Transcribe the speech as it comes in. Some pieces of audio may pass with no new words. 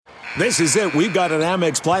This is it. We've got an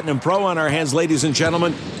Amex Platinum Pro on our hands, ladies and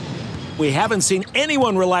gentlemen. We haven't seen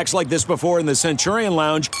anyone relax like this before in the Centurion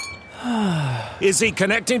Lounge. Is he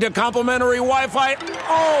connecting to complimentary Wi-Fi?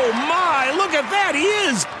 Oh, my. Look at that. He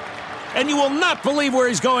is. And you will not believe where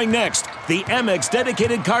he's going next. The Amex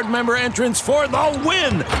dedicated card member entrance for the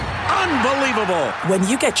win. Unbelievable. When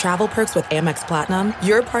you get travel perks with Amex Platinum,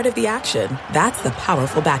 you're part of the action. That's the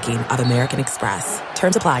powerful backing of American Express.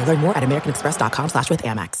 Terms apply. Learn more at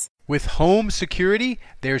americanexpress.com/withAmex. With home security,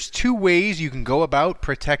 there's two ways you can go about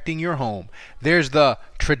protecting your home. There's the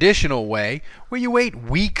traditional way, where you wait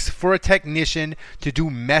weeks for a technician to do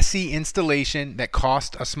messy installation that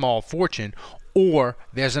costs a small fortune. Or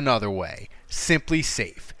there's another way, Simply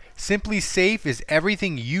Safe. Simply Safe is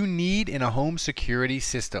everything you need in a home security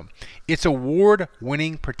system. It's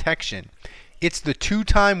award-winning protection. It's the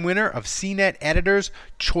two-time winner of CNET Editor's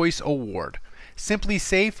Choice Award. Simply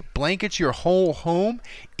Safe blankets your whole home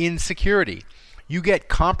in security. You get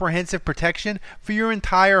comprehensive protection for your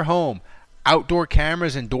entire home. Outdoor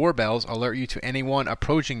cameras and doorbells alert you to anyone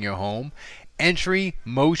approaching your home. Entry,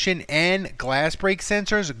 motion, and glass break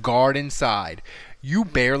sensors guard inside. You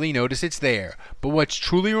barely notice it's there. But what's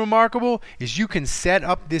truly remarkable is you can set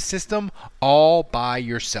up this system all by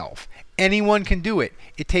yourself. Anyone can do it.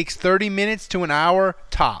 It takes 30 minutes to an hour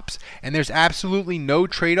tops, and there's absolutely no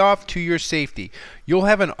trade-off to your safety. You'll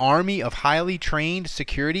have an army of highly trained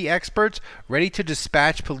security experts ready to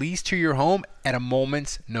dispatch police to your home at a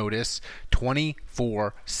moment's notice,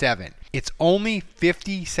 24/7. It's only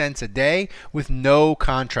 50 cents a day with no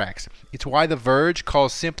contracts. It's why The Verge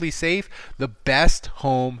calls Simply Safe the best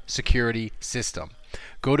home security system.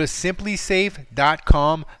 Go to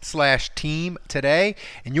simplysafe.com/team today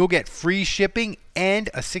and you'll get free shipping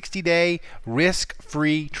and a 60-day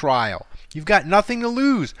risk-free trial. You've got nothing to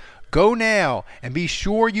lose. Go now and be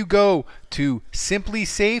sure you go to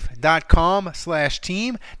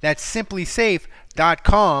simplysafe.com/team. That's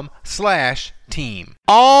simplysafe.com/team.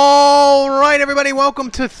 All right, everybody,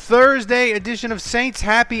 welcome to Thursday edition of Saints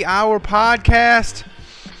Happy Hour podcast.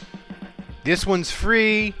 This one's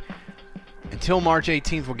free. Until March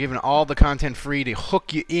 18th, we're giving all the content free to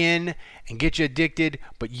hook you in and get you addicted.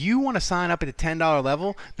 But you want to sign up at the $10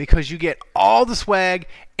 level because you get all the swag.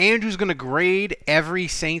 Andrew's going to grade every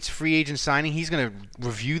Saints free agent signing. He's going to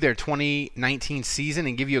review their 2019 season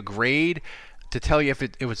and give you a grade to tell you if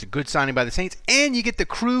it was a good signing by the Saints. And you get the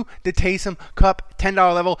Crew, the Taysom Cup,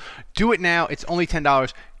 $10 level. Do it now. It's only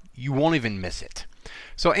 $10. You won't even miss it.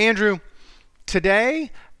 So, Andrew,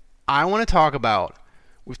 today I want to talk about,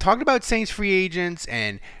 we've talked about Saints free agents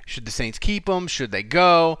and should the Saints keep them, should they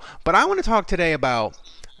go? But I want to talk today about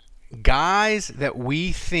guys that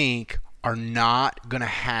we think are not going to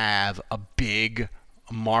have a big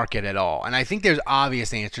market at all. And I think there's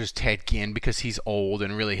obvious answers. Ted Ginn, because he's old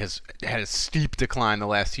and really has had a steep decline the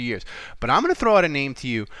last 2 years. But I'm going to throw out a name to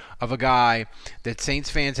you of a guy that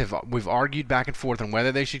Saints fans we've argued back and forth on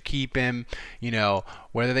whether they should keep him,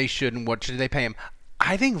 whether they shouldn't, what should they pay him.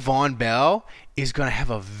 I think Vonn Bell is going to have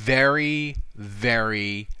a very,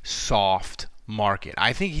 very soft market.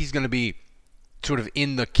 I think he's going to be sort of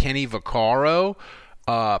in the Kenny Vaccaro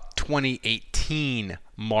 2018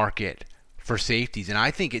 market for safeties, and I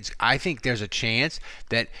think there's a chance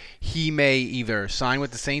that he may either sign with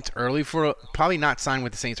the Saints early probably not sign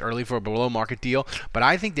with the Saints early for a below market deal, but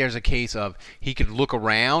I think there's a case of he could look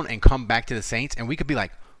around and come back to the Saints, and we could be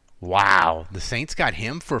like, wow, the Saints got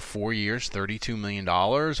him for 4 years, $32 million,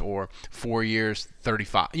 or 4 years,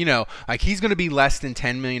 $35. Like he's going to be less than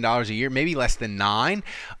 $10 million a year, maybe less than $9,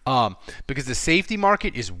 because the safety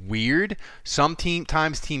market is weird.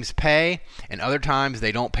 Sometimes teams pay, and other times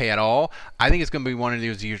they don't pay at all. I think it's going to be one of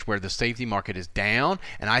those years where the safety market is down,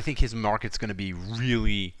 and I think his market's going to be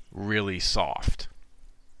really, really soft.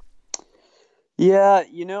 Yeah,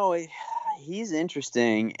 he's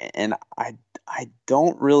interesting, and I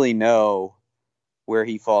don't really know where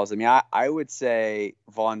he falls. I mean, I would say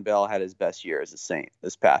Vonn Bell had his best year as a Saint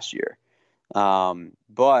this past year. And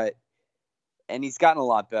he's gotten a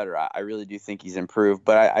lot better. I really do think he's improved.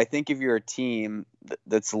 But I think if you're a team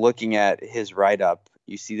that's looking at his write-up,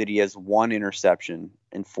 you see that he has one interception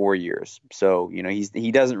in 4 years. So,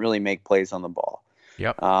 he doesn't really make plays on the ball.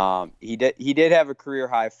 Yep. He did have a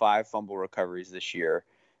career-high 5 fumble recoveries this year.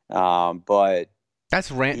 But that's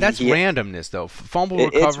randomness, though. Fumble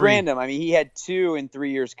recovery. It's random. I mean, he had 2 in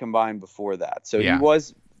 3 years combined before that. So He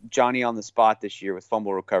was Johnny on the spot this year with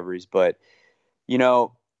fumble recoveries. But,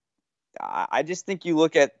 I just think you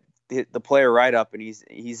look at the player write-up, and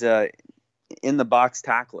he's a in-the-box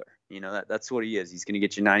tackler. That's what he is. He's going to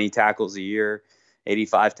get you 90 tackles a year,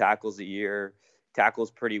 85 tackles a year,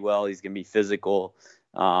 tackles pretty well. He's going to be physical.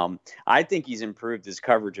 I think he's improved his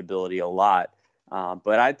coverage ability a lot.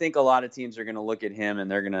 But I think a lot of teams are going to look at him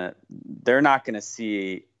and they're not going to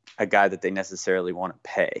see a guy that they necessarily want to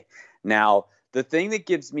pay. Now, the thing that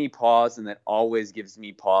gives me pause and that always gives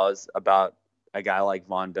me pause about a guy like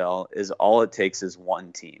Vonn Bell is all it takes is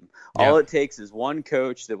one team. Yeah. All it takes is one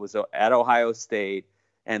coach that was at Ohio State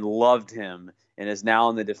and loved him and is now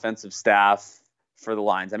on the defensive staff for the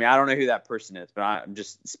Lions. I mean, I don't know who that person is, but I'm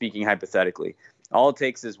just speaking hypothetically. All it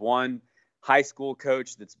takes is one high school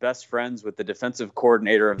coach that's best friends with the defensive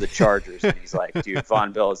coordinator of the Chargers. And he's like, dude,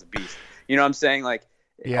 Vonn Bell is a beast. You know what I'm saying? Like,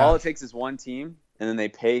 all it takes is one team, and then they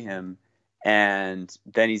pay him, and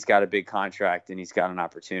then he's got a big contract, and he's got an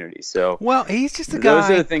opportunity. So, well, he's just a guy.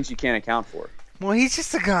 Those are the things you can't account for. Well, he's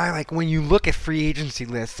just a guy, like, when you look at free agency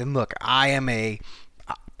lists, and look, as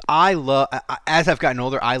I've gotten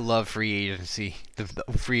older, I love free agency, the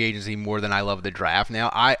free agency more than I love the draft.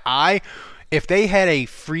 Now, if they had a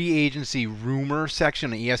free agency rumor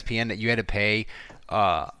section on ESPN that you had to pay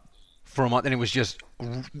for a month, and it was just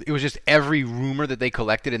every rumor that they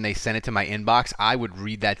collected and they sent it to my inbox, I would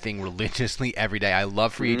read that thing religiously every day. I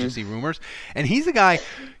love free agency rumors, and he's a guy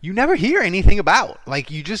you never hear anything about.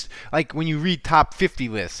 Like, you just, like, when you read top 50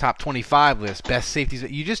 lists, top 25 lists, best safeties,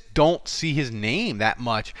 you just don't see his name that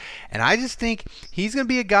much. And I just think he's going to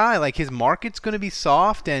be a guy, like, his market's going to be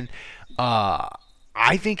soft, and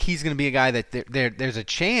I think he's going to be a guy that there's a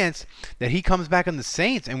chance that he comes back on the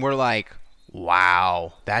Saints and we're like,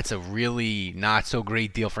 wow, that's a really not so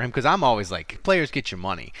great deal for him, because I'm always like, players, get your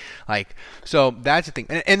money. Like, so that's the thing.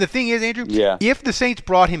 And the thing is, Andrew, if the Saints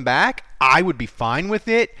brought him back, I would be fine with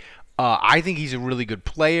it. I think he's a really good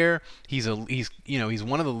player. He's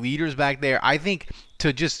one of the leaders back there. I think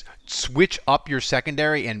to just switch up your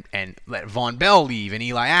secondary and let Vonn Bell leave and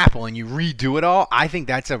Eli Apple and you redo it all, I think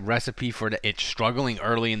that's a recipe for it struggling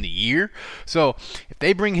early in the year. So if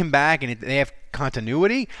they bring him back and they have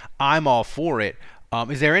continuity, I'm all for it.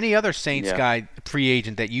 Is there any other Saints guy, free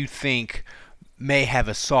agent, that you think may have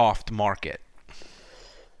a soft market?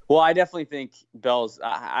 Well, I definitely think Bell's –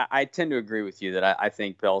 I tend to agree with you that I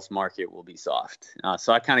think Bell's market will be soft.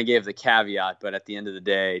 So I kind of gave the caveat, but at the end of the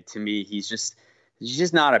day, to me, he's just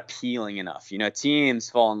not appealing enough. You know, teams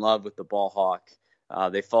fall in love with the ball hawk.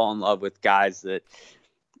 They fall in love with guys that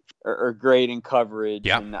are great in coverage.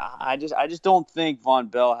 Yep. And I just don't think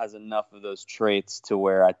Vonn Bell has enough of those traits to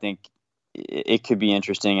where I think it could be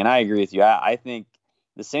interesting. And I agree with you. I think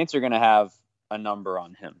the Saints are going to have a number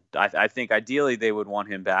on him. I think ideally they would want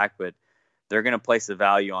him back, but they're going to place a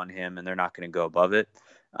value on him and they're not going to go above it.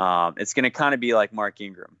 It's going to kind of be like Mark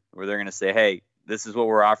Ingram, where they're going to say, hey, this is what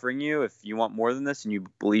we're offering you. If you want more than this and you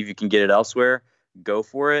believe you can get it elsewhere, go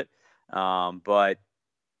for it. But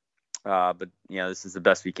you know, this is the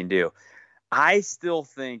best we can do. I still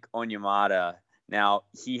think Onyemata, now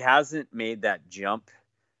he hasn't made that jump,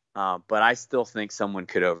 but I still think someone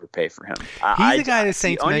could overpay for him. He's the guy the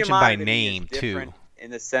Saints mentioned by name too, in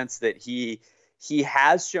the sense that he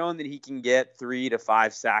has shown that he can get 3 to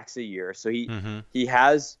 5 sacks a year. So he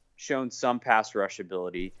has shown some pass rush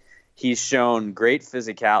ability. He's shown great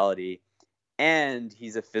physicality, and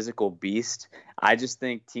he's a physical beast. I just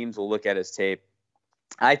think teams will look at his tape.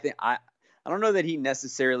 I don't know that he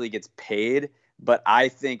necessarily gets paid, but I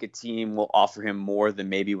think a team will offer him more than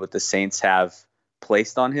maybe what the Saints have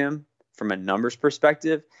placed on him from a numbers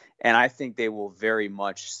perspective, and I think they will very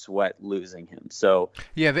much sweat losing him. So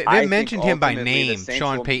yeah, they mentioned him by name.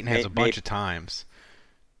 Sean Payton has a bunch of times.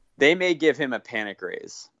 They may give him a panic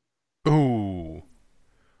raise. Ooh,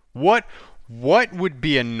 what would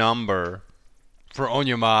be a number for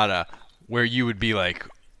Onyemata where you would be like,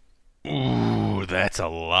 ooh, that's a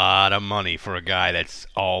lot of money for a guy that's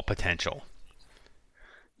all potential?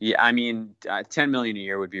 Yeah, I mean, $10 million a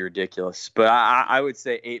year would be ridiculous, but I would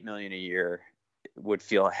say $8 million a year would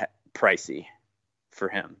feel pricey for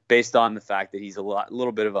him, based on the fact that he's a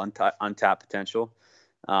little bit of untapped potential.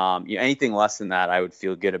 Anything less than that, I would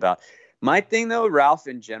feel good about. My thing, though, Ralph,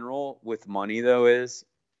 in general, with money, though, is,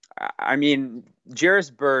 I mean, Jairus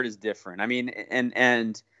Byrd is different. I mean,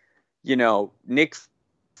 and you know, Nick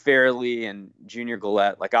Fairley and Junior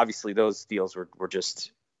Galette, like, obviously those deals were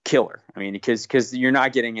just killer. I mean, because you're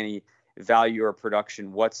not getting any value or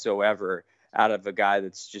production whatsoever out of a guy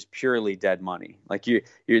that's just purely dead money. Like,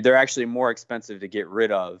 they're actually more expensive to get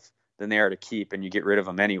rid of than they are to keep, and you get rid of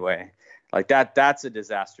them anyway. Like, that's a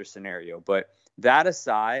disaster scenario. But that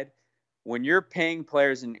aside, when you're paying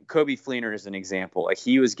players, and Coby Fleener is an example, like,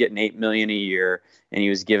 he was getting $8 million a year and he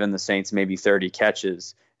was giving the Saints maybe 30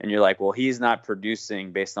 catches, and you're like, well, he's not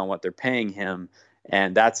producing based on what they're paying him,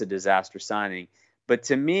 and that's a disaster signing. But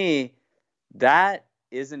to me, that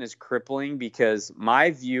isn't as crippling because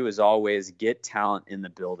my view is always get talent in the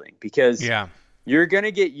building, because you're going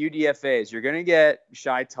to get UDFAs. You're going to get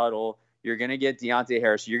Shy Tuttle. You're going to get Deontay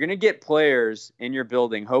Harris. You're going to get players in your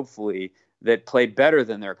building, hopefully, that play better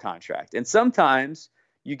than their contract. And sometimes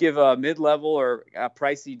you give a mid-level or a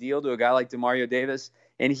pricey deal to a guy like DeMario Davis,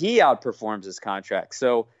 and he outperforms his contract.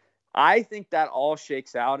 So I think that all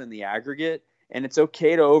shakes out in the aggregate, and it's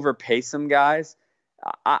okay to overpay some guys.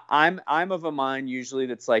 I'm of a mind usually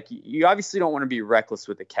that's like, you obviously don't want to be reckless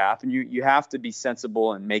with the cap, and you have to be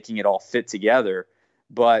sensible in making it all fit together.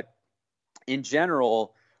 But in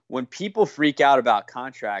general, when people freak out about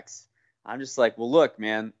contracts, I'm just like, well, look,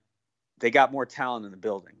 man, they got more talent in the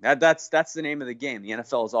building. That's the name of the game. The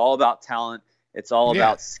NFL is all about talent. It's all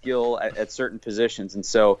about skill at certain positions. And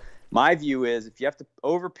so my view is, if you have to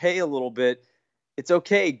overpay a little bit, it's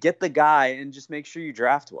okay. Get the guy and just make sure you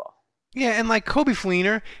draft well. Yeah, and like Coby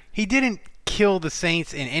Fleener, he didn't kill the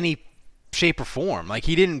Saints in any shape or form. Like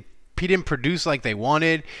he didn't produce like they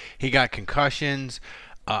wanted. He got concussions,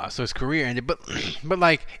 so his career ended. But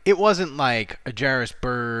like it wasn't like a Jairus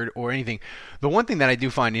Byrd or anything. The one thing that I do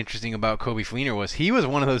find interesting about Coby Fleener was he was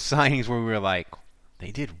one of those signings where we were like,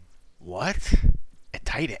 they did what? At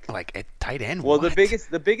tight end. Well, what?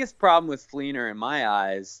 the biggest problem with Fleener in my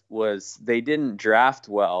eyes was they didn't draft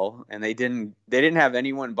well, and they didn't have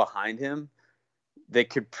anyone behind him that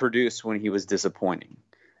could produce when he was disappointing.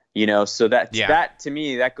 You know, so that to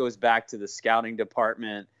me, that goes back to the scouting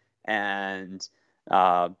department and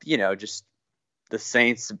just the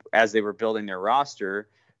Saints as they were building their roster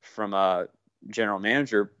from a general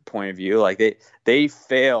manager point of view. Like they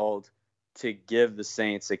failed to give the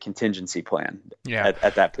Saints a contingency plan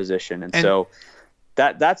at that position. And so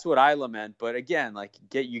that's what I lament. But again, like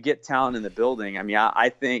you get talent in the building. I mean, I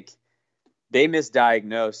think they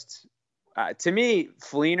misdiagnosed. To me,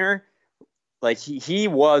 Fleener, like he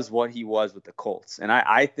was what he was with the Colts. And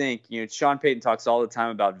I think, Sean Payton talks all the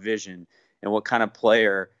time about vision and what kind of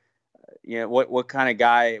player, what kind of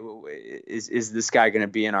guy is this guy going to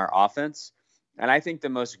be in our offense? And I think the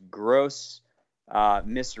most gross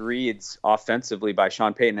misreads offensively by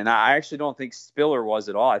Sean Payton. And I actually don't think Spiller was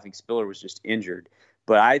at all. I think Spiller was just injured.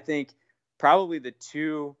 But I think probably the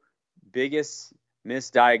two biggest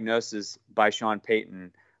misdiagnoses by Sean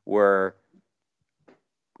Payton were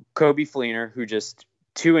Coby Fleener, who just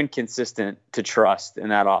too inconsistent to trust in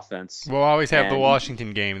that offense. We'll always have the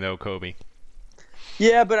Washington game, though, Coby.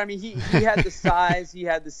 Yeah, but I mean, he had the size, he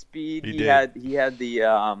had the speed, he had the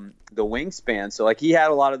wingspan. So like he had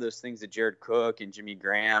a lot of those things that Jared Cook and Jimmy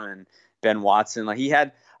Graham and Ben Watson. Like he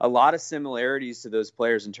had a lot of similarities to those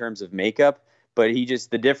players in terms of makeup, but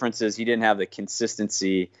the difference is he didn't have the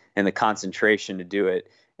consistency and the concentration to do it,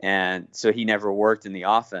 and so he never worked in the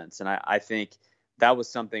offense. And I think that was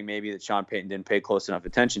something maybe that Sean Payton didn't pay close enough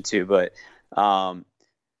attention to. But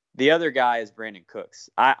the other guy is Brandon Cooks.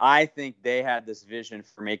 I think they had this vision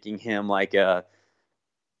for making him like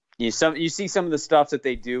you see some of the stuff that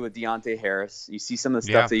they do with Deontay Harris. You see some of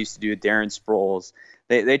the stuff they used to do with Darren Sproles.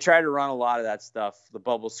 They try to run a lot of that stuff, the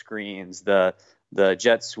bubble screens, the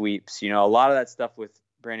jet sweeps, a lot of that stuff with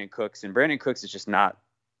Brandon Cooks. And Brandon Cooks is just not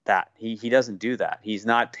that. He doesn't do that. He's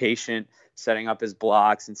not patient setting up his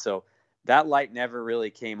blocks. And so that light never really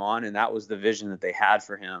came on, and that was the vision that they had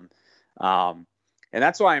for him. And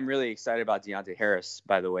that's why I'm really excited about Deontay Harris,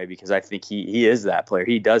 by the way, because I think he is that player.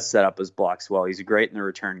 He does set up his blocks well. He's great in the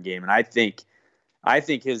return game. And I think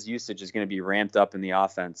his usage is going to be ramped up in the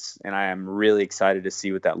offense, and I am really excited to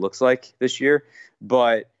see what that looks like this year.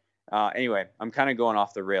 But anyway, I'm kind of going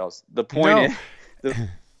off the rails. The point is...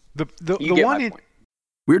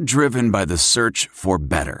 We're driven by the search for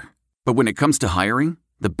better. But when it comes to hiring,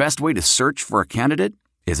 the best way to search for a candidate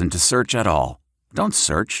isn't to search at all. Don't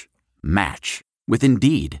search. Match. With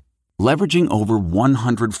Indeed. Leveraging over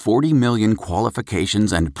 140 million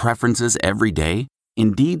qualifications and preferences every day,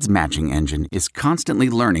 Indeed's matching engine is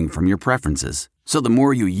constantly learning from your preferences. So the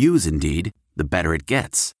more you use Indeed, the better it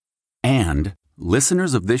gets. And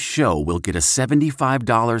listeners of this show will get a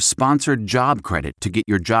 $75 sponsored job credit to get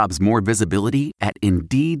your jobs more visibility at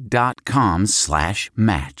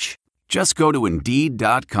Indeed.com/match. Just go to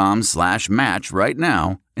Indeed.com/match right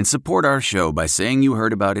now and support our show by saying you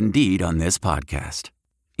heard about Indeed on this podcast.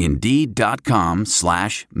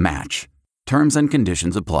 Indeed.com/match. Terms and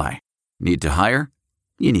conditions apply. Need to hire?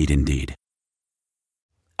 You need Indeed.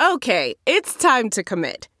 Okay, it's time to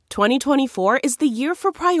commit. 2024 is the year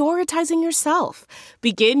for prioritizing yourself.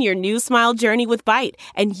 Begin your new smile journey with Byte,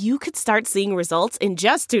 and you could start seeing results in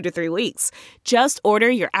just 2 to 3 weeks. Just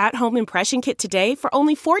order your at-home impression kit today for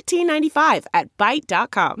only $14.95 at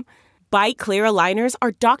Byte.com. Bite Clear aligners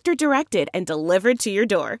are doctor-directed and delivered to your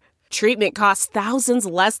door. Treatment costs thousands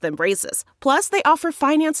less than braces. Plus, they offer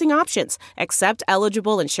financing options, accept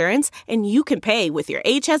eligible insurance, and you can pay with your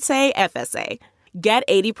HSA FSA. Get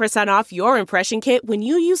 80% off your impression kit when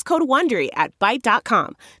you use code WONDERY at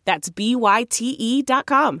Byte.com. That's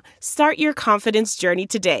BYTE.com. Start your confidence journey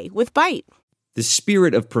today with Byte. The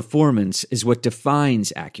spirit of performance is what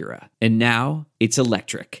defines Acura, and now it's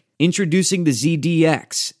electric. Introducing the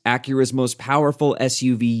ZDX, Acura's most powerful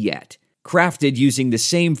SUV yet. Crafted using the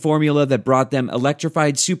same formula that brought them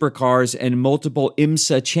electrified supercars and multiple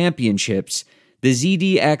IMSA championships, the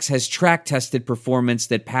ZDX has track-tested performance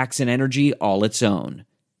that packs an energy all its own.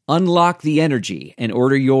 Unlock the energy and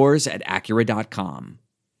order yours at Acura.com.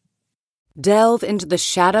 Delve into the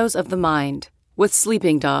shadows of the mind with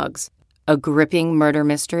Sleeping Dogs, a gripping murder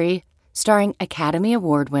mystery starring Academy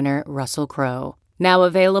Award winner Russell Crowe. Now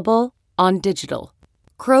available on digital.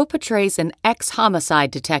 Crowe portrays an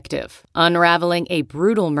ex-homicide detective unraveling a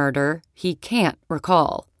brutal murder he can't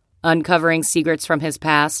recall. Uncovering secrets from his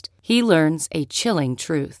past, he learns a chilling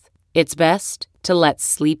truth. It's best to let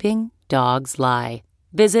sleeping dogs lie.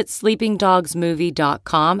 Visit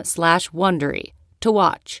sleepingdogsmovie.com/Wondery to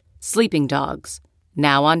watch Sleeping Dogs,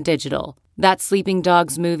 now on digital. That's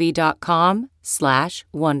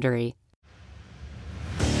sleepingdogsmovie.com/Wondery.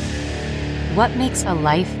 What makes a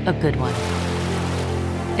life a good one?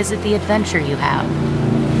 Is it the adventure you have?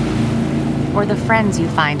 Or the friends you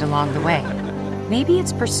find along the way? Maybe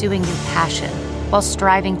it's pursuing your passion while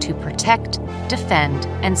striving to protect, defend,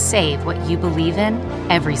 and save what you believe in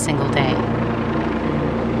every single day.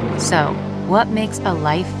 So, what makes a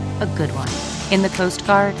life a good one? In the Coast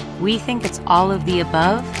Guard, we think it's all of the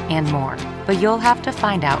above and more, but you'll have to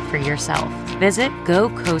find out for yourself. Visit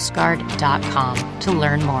GoCoastGuard.com to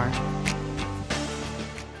learn more.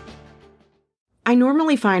 I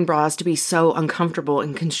normally find bras to be so uncomfortable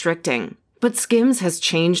and constricting, but Skims has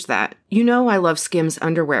changed that. You know I love Skims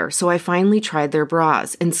underwear, so I finally tried their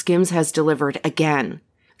bras, and Skims has delivered again.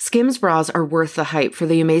 Skims bras are worth the hype for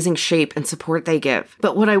the amazing shape and support they give,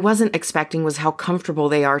 but what I wasn't expecting was how comfortable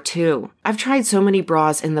they are too. I've tried so many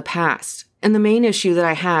bras in the past, and the main issue that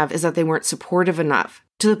I have is that they weren't supportive enough,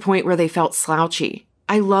 to the point where they felt slouchy.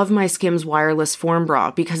 I love my Skims wireless form bra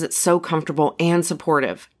because it's so comfortable and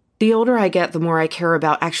supportive. The older I get, the more I care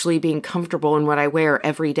about actually being comfortable in what I wear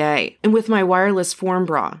every day. And with my wireless form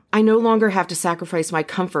bra, I no longer have to sacrifice my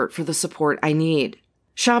comfort for the support I need.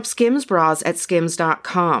 Shop Skims bras at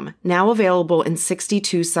skims.com, now available in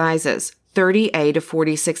 62 sizes, 30A to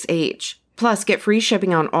 46H. Plus, get free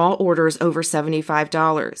shipping on all orders over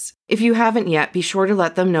 $75. If you haven't yet, be sure to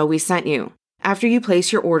let them know we sent you. After you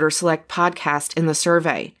place your order, select podcast in the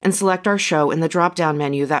survey, and select our show in the drop-down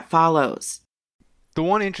menu that follows. The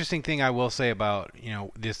one interesting thing I will say about,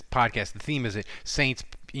 this podcast, the theme is that Saints,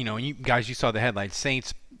 you guys, you saw the headline,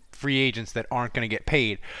 Saints free agents that aren't going to get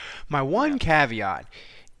paid. My one caveat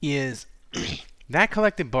is that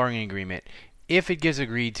collective bargaining agreement, if it gets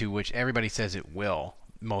agreed to, which everybody says it will,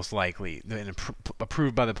 most likely, and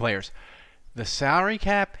approved by the players, the salary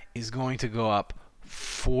cap is going to go up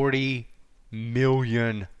 $40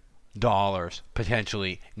 million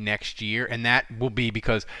potentially next year, and that will be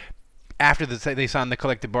because after they sign the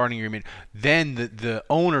collective bargaining agreement, then the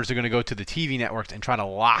owners are going to go to the TV networks and try to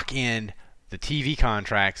lock in the TV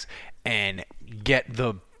contracts and get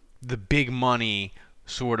the big money.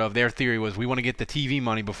 Sort of their theory was we want to get the TV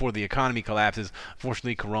money before the economy collapses.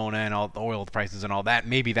 Unfortunately, Corona and all the oil prices and all that,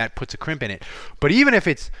 maybe that puts a crimp in it. But even if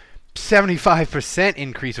it's 75%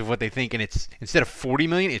 increase of what they think, and it's instead of $40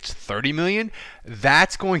 million, it's $30 million.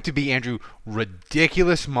 That's going to be, Andrew,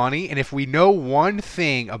 ridiculous money. And if we know one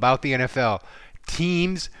thing about the NFL,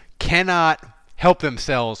 teams cannot help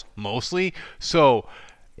themselves mostly. So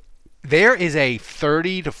there is a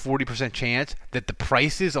 30 to 40% chance that the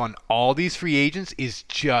prices on all these free agents is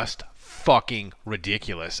just fucking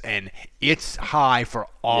ridiculous, and it's high for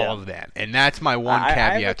all of them. And that's my one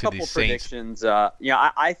caveat to these Saints. Predictions.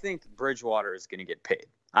 I think Bridgewater is going to get paid.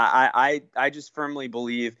 I just firmly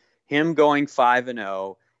believe him going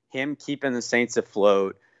 5-0, him keeping the Saints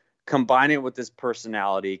afloat, combine it with his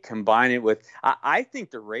personality, combine it with I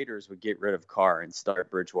think the Raiders would get rid of Carr and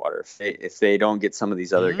start Bridgewater if they don't get some of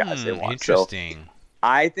these other guys they want. Interesting. So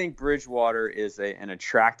I think Bridgewater is an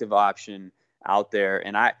attractive option out there,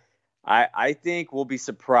 and I think we'll be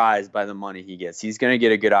surprised by the money he gets. He's going to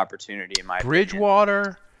get a good opportunity in my opinion.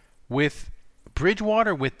 Bridgewater with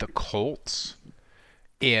the Colts,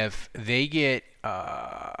 if they get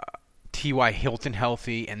T.Y. Hilton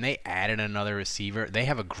healthy and they added another receiver, they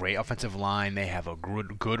have a great offensive line. They have a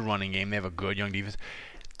good running game. They have a good young defense.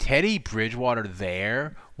 Teddy Bridgewater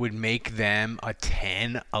there would make them a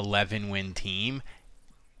 10, 11 win team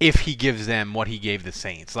if he gives them what he gave the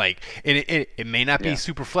Saints. Like, it may not be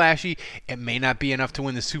super flashy. It may not be enough to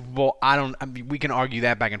win the Super Bowl. I mean, we can argue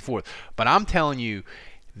that back and forth. But I'm telling you,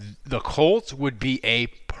 the Colts would be a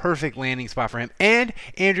perfect landing spot for him. And,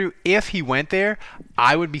 Andrew, if he went there,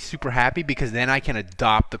 I would be super happy because then I can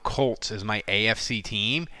adopt the Colts as my AFC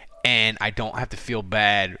team, and I don't have to feel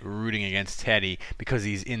bad rooting against Teddy because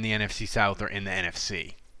he's in the NFC South or in the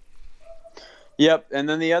NFC. Yep, and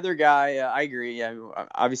then the other guy, I agree. Yeah,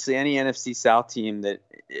 obviously, any NFC South team that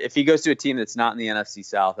if he goes to a team that's not in the NFC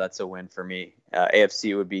South, that's a win for me.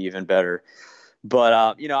 AFC would be even better. But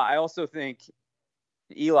I also think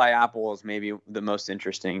Eli Apple is maybe the most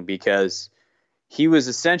interesting because he was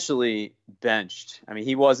essentially benched. I mean,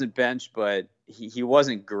 he wasn't benched, but he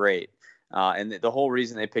wasn't great. And the whole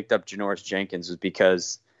reason they picked up Janoris Jenkins was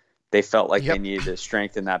because they felt like they needed to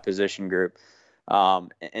strengthen that position group.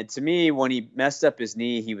 And to me, when he messed up his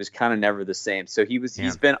knee, he was kind of never the same. So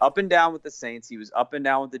he's been up and down with the Saints. He was up and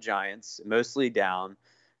down with the Giants, mostly down.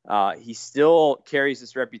 He still carries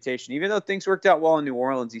this reputation. Even though things worked out well in New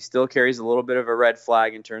Orleans, he still carries a little bit of a red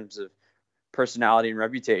flag in terms of personality and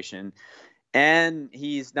reputation. And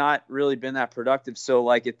he's not really been that productive. So,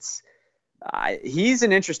 he's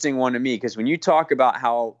an interesting one to me because when you talk about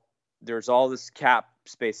how there's all this cap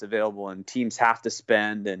space available and teams have to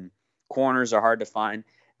spend and corners are hard to find,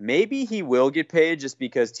 maybe he will get paid just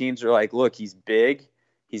because teams are like, look, he's big,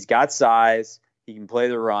 he's got size, he can play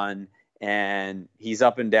the run, and he's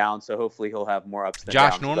up and down, so hopefully he'll have more ups than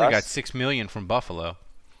downs. Josh Norman got $6 million from Buffalo.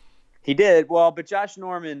 He did. Well, but Josh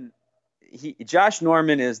Norman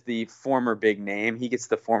is the former big name. He gets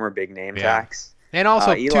the former big name tax. And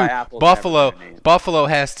also, Buffalo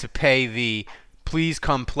has to pay the please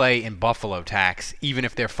come play in Buffalo tax, even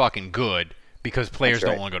if they're fucking good, because players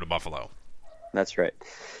don't want to go to Buffalo. That's right.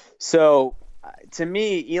 So, to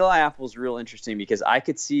me, Eli Apple's real interesting because I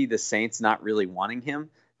could see the Saints not really wanting him,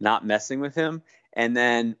 not messing with him, and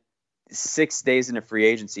then 6 days into free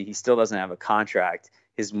agency, he still doesn't have a contract.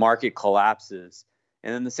 His market collapses,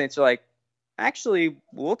 and then the Saints are like, actually,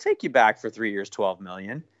 we'll take you back for 3 years, $12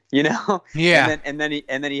 million. Yeah. And then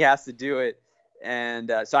he has to do it,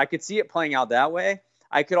 and so I could see it playing out that way.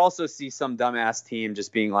 I could also see some dumbass team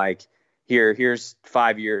just being like, here's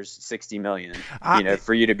 5 years, $60 million,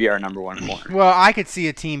 for you to be our number one corner. Well, I could see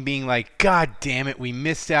a team being like, God damn it, we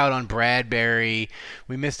missed out on Bradbury.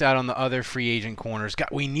 We missed out on the other free agent corners.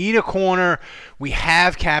 We need a corner. We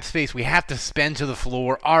have cap space. We have to spend to the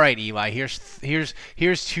floor. All right, Eli, here's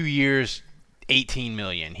 2 years, $18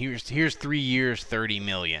 million. Here's 3 years, $30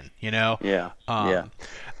 million. Yeah.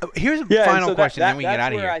 Here's a final question, then we get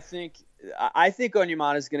out of here. I think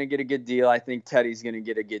Onyemata's going to get a good deal. I think Teddy's going to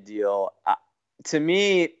get a good deal. To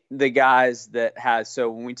me, the guys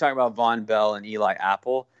so when we talk about Von Bell and Eli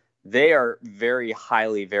Apple, they are very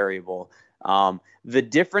highly variable. The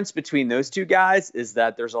difference between those two guys is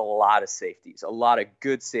that there's a lot of safeties, a lot of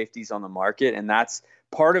good safeties on the market. And that's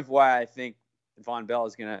part of why I think Von Bell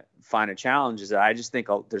is going to find a challenge, is that I just think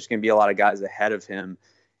there's going to be a lot of guys ahead of him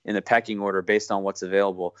in the pecking order based on what's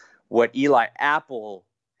available. What Eli Apple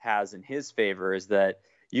has in his favor is that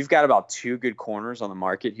you've got about 2 good corners on the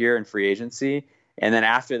market here in free agency. And then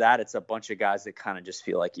after that, it's a bunch of guys that kind of just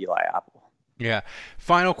feel like Eli Apple. Yeah.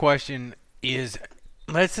 Final question is,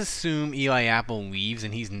 let's assume Eli Apple leaves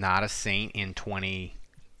and he's not a Saint in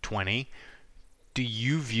 2020. Do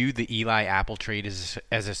you view the Eli Apple trade as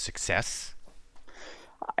a success?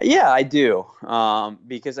 Yeah, I do.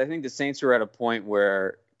 Because I think the Saints were at a point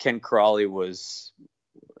where Ken Crawley was,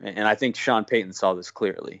 and I think Sean Payton saw this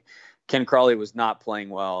clearly. Ken Crawley was not playing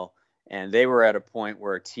well, and they were at a point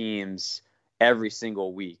where teams every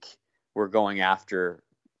single week were going after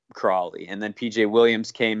Crawley. And then PJ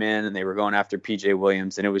Williams came in, and they were going after PJ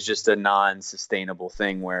Williams, and it was just a non-sustainable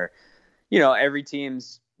thing where, every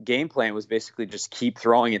team's game plan was basically just keep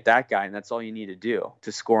throwing at that guy, and that's all you need to do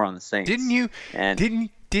to score on the Saints. Didn't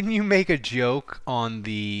you make a joke on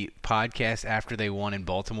the podcast after they won in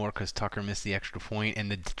Baltimore because Tucker missed the extra point and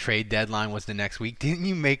the trade deadline was the next week? Didn't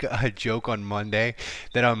you make a joke on Monday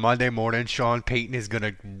that on Monday morning Sean Payton is going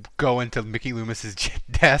to go into Mickey Loomis's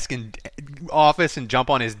desk and office and jump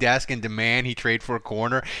on his desk and demand he trade for a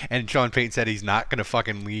corner? And Sean Payton said he's not going to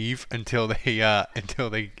fucking leave until they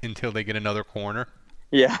get another corner.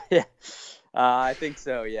 Yeah. I think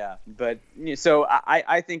so. Yeah, but so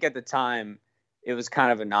I think at the time, it was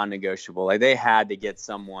kind of a non-negotiable. Like they had to get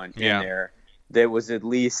someone in there that was at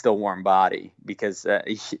least a warm body because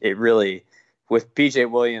it really, with PJ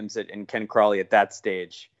Williams and Ken Crawley at that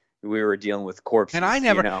stage, we were dealing with corpses. And I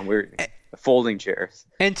never, folding chairs.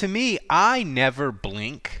 And to me, I never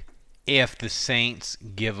blink if the Saints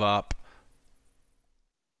give up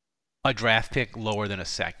a draft pick lower than a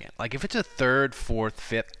second. Like if it's a third, fourth,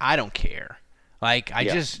 fifth, I don't care. Like I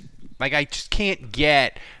just can't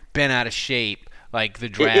get bent out of shape like the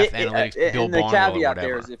draft analytics Bill and the Barnwell or caveat whatever.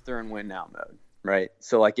 there is if they're in win now mode, right?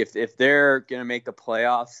 So like if they're gonna make the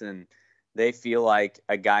playoffs and they feel like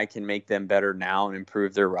a guy can make them better now and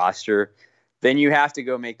improve their roster, then you have to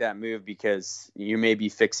go make that move because you may be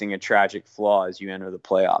fixing a tragic flaw as you enter the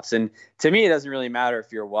playoffs. And to me, it doesn't really matter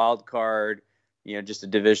if you're a wild card, just a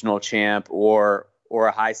divisional champ or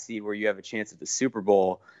a high seed where you have a chance at the Super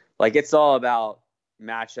Bowl. Like it's all about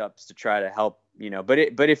matchups to try to help, but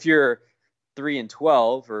if you're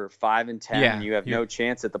 3-12 or 5-10 and you have no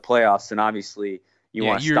chance at the playoffs, then obviously you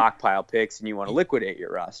want to stockpile picks and you want to liquidate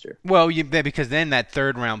your roster. Well, because then that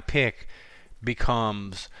third round pick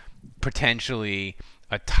becomes potentially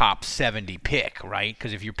a top 70 pick, right?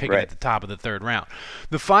 Because if you're picking at the top of the third round.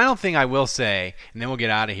 The final thing I will say, and then we'll get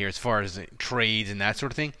out of here as far as trades and that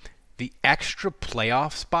sort of thing, the extra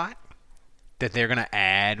playoff spot that they're going to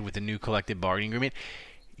add with the new collective bargaining agreement.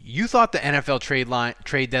 You thought the NFL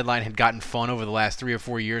trade deadline had gotten fun over the last 3 or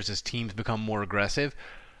 4 years as teams become more aggressive.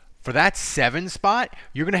 For that 7 spot,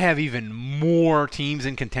 you're going to have even more teams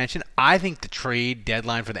in contention. I think the trade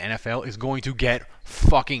deadline for the NFL is going to get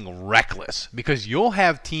fucking reckless because you'll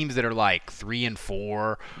have teams that are like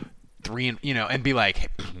 3-4, and be like, hey,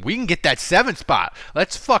 we can get that 7 spot.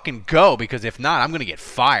 Let's fucking go because if not, I'm going to get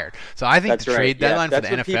fired. So I think the trade deadline for the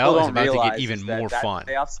NFL is about to get even more fun.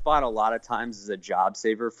 That playoff spot a lot of times is a job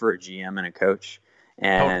saver for a GM and a coach.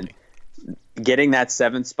 And getting that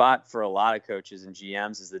 7th spot for a lot of coaches and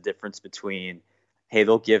GMs is the difference between, hey,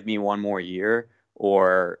 they'll give me one more year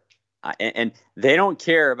and they don't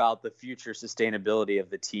care about the future sustainability of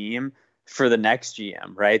the team for the next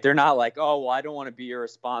GM, right? They're not like, oh, well, I don't want to be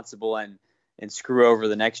irresponsible and screw over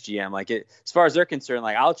the next GM. Like as far as they're concerned,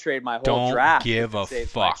 like I'll trade my whole draft. Don't give a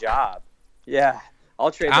fuck. My job. Yeah.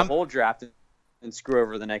 I'll trade the whole draft and screw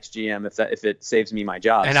over the next GM if it saves me my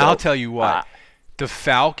job. And I'll tell you what, the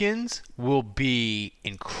Falcons will be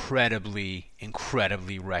incredibly,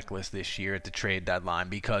 incredibly reckless this year at the trade deadline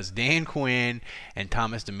because Dan Quinn and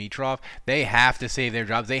Thomas Dimitroff, they have to save their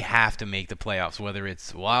jobs. They have to make the playoffs, whether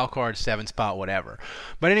it's wild card, 7 spot, whatever.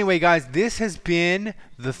 But anyway, guys, this has been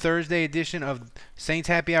the Thursday edition of Saints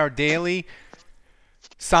Happy Hour Daily.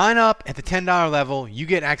 Sign up at the $10 level. You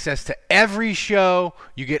get access to every show.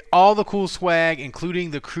 You get all the cool swag,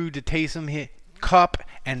 including the Crew to Taysom Cup.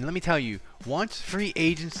 And let me tell you, once free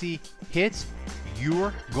agency hits,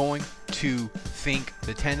 you're going to think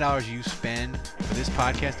the $10 you spend for this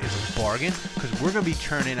podcast is a bargain because we're going to be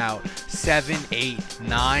turning out 7, 8,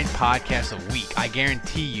 9 podcasts a week. I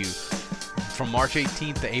guarantee you from March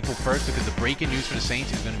 18th to April 1st because the breaking news for the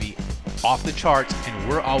Saints is going to be off the charts and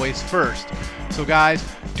we're always first. So guys,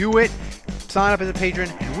 do it. Sign up as a patron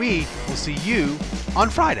and we will see you on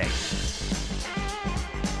Friday.